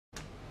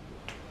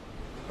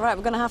Right,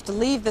 we're going to have to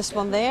leave this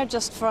one there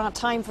just for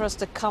time for us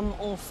to come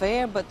off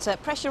air, but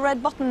press your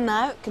red button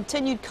now.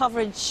 Continued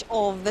coverage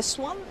of this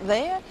one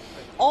there,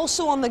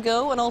 also on the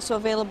go and also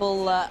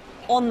available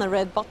on the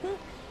red button.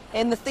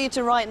 In the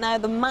theatre right now,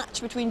 the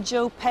match between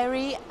Joe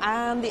Perry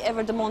and the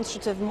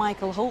ever-demonstrative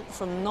Michael Holt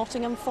from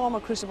Nottingham, former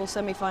Crucible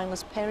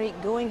semi-finalist Perry,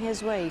 going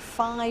his way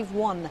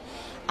 5-1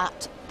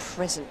 at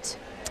present.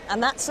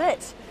 And that's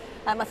it.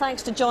 My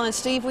thanks to John and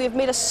Steve. We have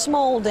made a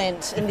small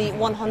dent in the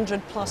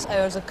 100+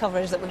 hours of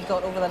coverage that we've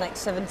got over the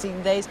next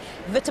 17 days.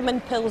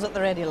 Vitamin pills at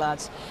the ready,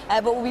 lads.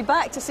 But we'll be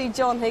back to see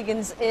John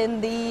Higgins in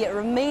the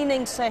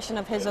remaining session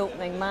of his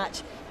opening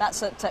match.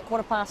 That's at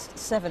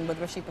 7:15 with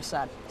Rishi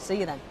Prasad. See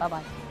you then.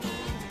 Bye-bye.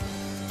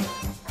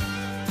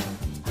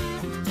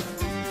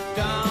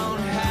 Don't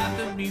have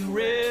to be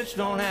rich,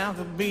 don't have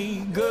to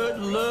be good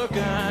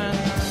looking.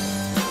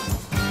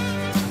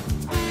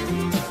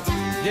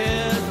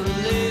 Just a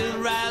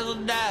little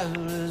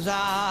razzle-dazzle is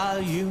all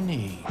you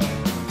need.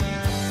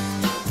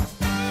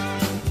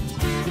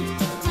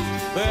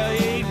 Well,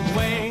 you can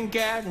wink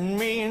at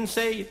me and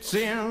say it's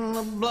in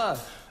the blood.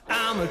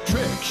 I'm a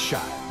trick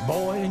shot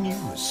boy and you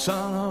a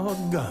son of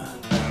a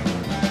gun.